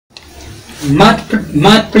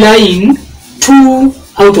multiplying 2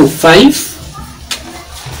 out of 5,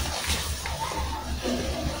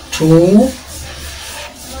 2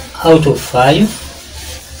 out of 5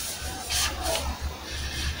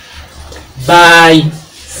 by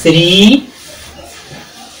 3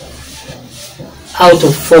 out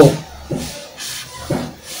of 4.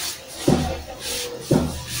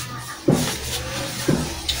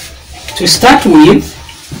 To start with,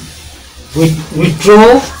 we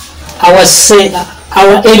draw our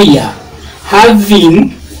area having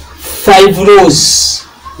 5 rows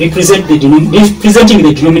representing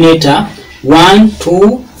the denominator 1,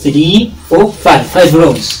 2, 3, 4, 5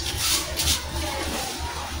 rows.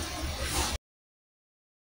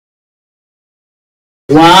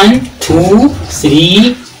 One, 2,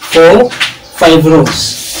 3, 4, 5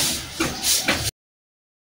 rows.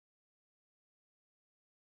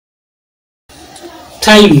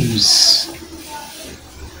 Times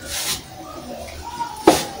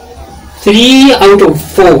 3 out of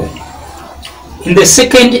 4. In the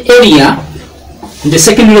second area, in the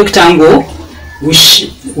second rectangle,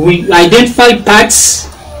 we identify parts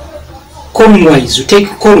column wise. We take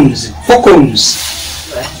columns, 4 columns.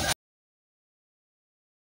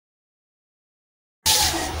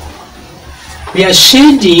 We are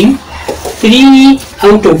shading 3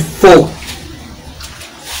 out of 4.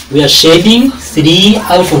 We are shading 3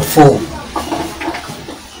 out of 4.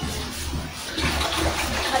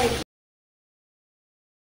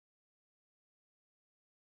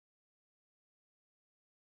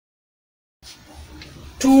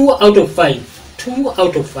 Two out of 5. 2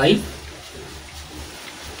 out of 5.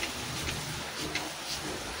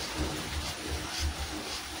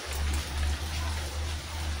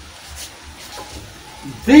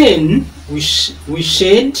 Then we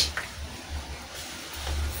shade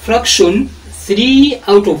fraction 3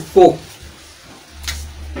 out of 4.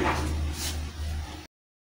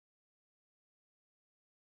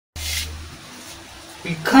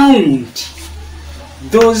 We count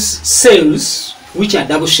those cells which are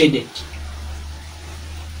double shaded.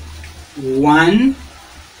 1,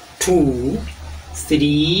 2,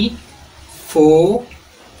 3, 4,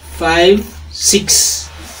 5, 6.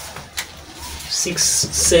 6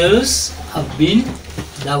 cells have been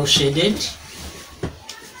double shaded.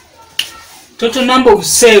 Total number of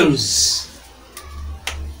cells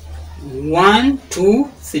 1, 2,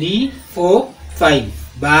 3, 4,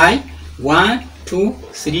 5 by 1, 2,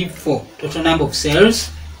 3, 4. Total number of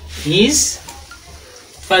cells is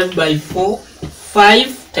 5 by 4.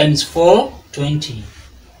 5 times 4, 20.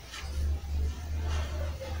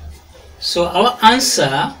 So our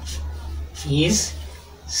answer is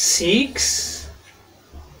 6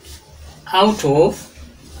 out of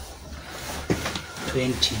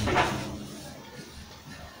 20.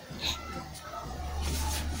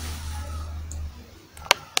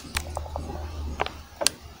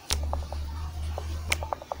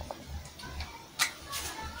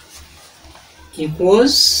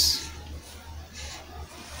 Equals,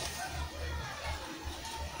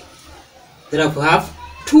 therefore have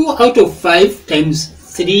 2 out of 5 times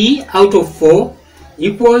 3 out of 4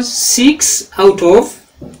 equals 6 out of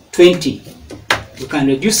 20. You can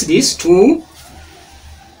reduce this to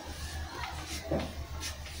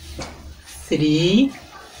 3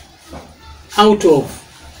 out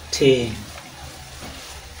of 10.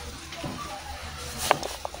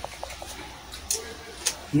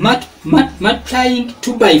 Multiplying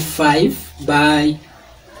 2 by 5 by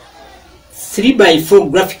 3 by 4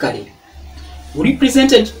 graphically. We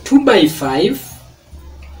represented 2 by 5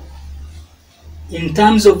 in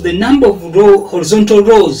terms of the number of horizontal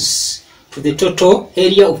rows to the total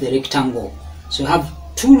area of the rectangle. So you have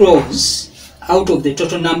 2 rows out of the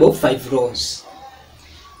total number of 5 rows.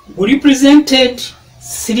 We represented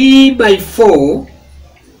 3 by 4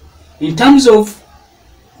 in terms of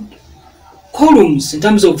columns, in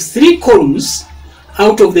terms of 3 columns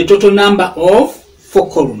out of the total number of 4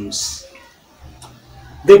 columns.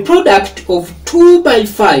 The product of 2 by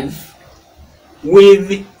 5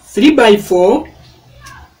 with 3 by 4,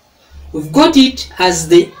 we've got it as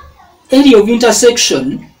the area of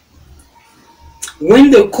intersection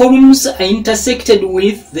when the columns are intersected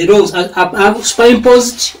with the rows, are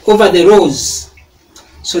superimposed over the rows.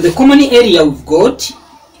 So the common area we've got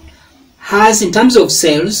has, in terms of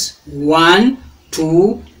cells, 1,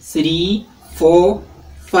 2, 3, 4,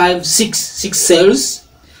 5, 6 cells.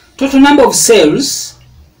 Total number of cells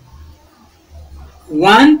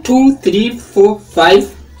 1, 2, 3, 4,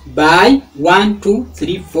 5 by 1, 2,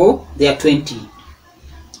 3, 4, they are 20.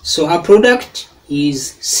 So our product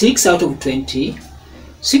is 6 out of 20.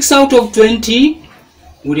 6 out of 20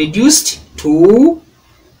 we reduced to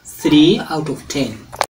 3 out of 10.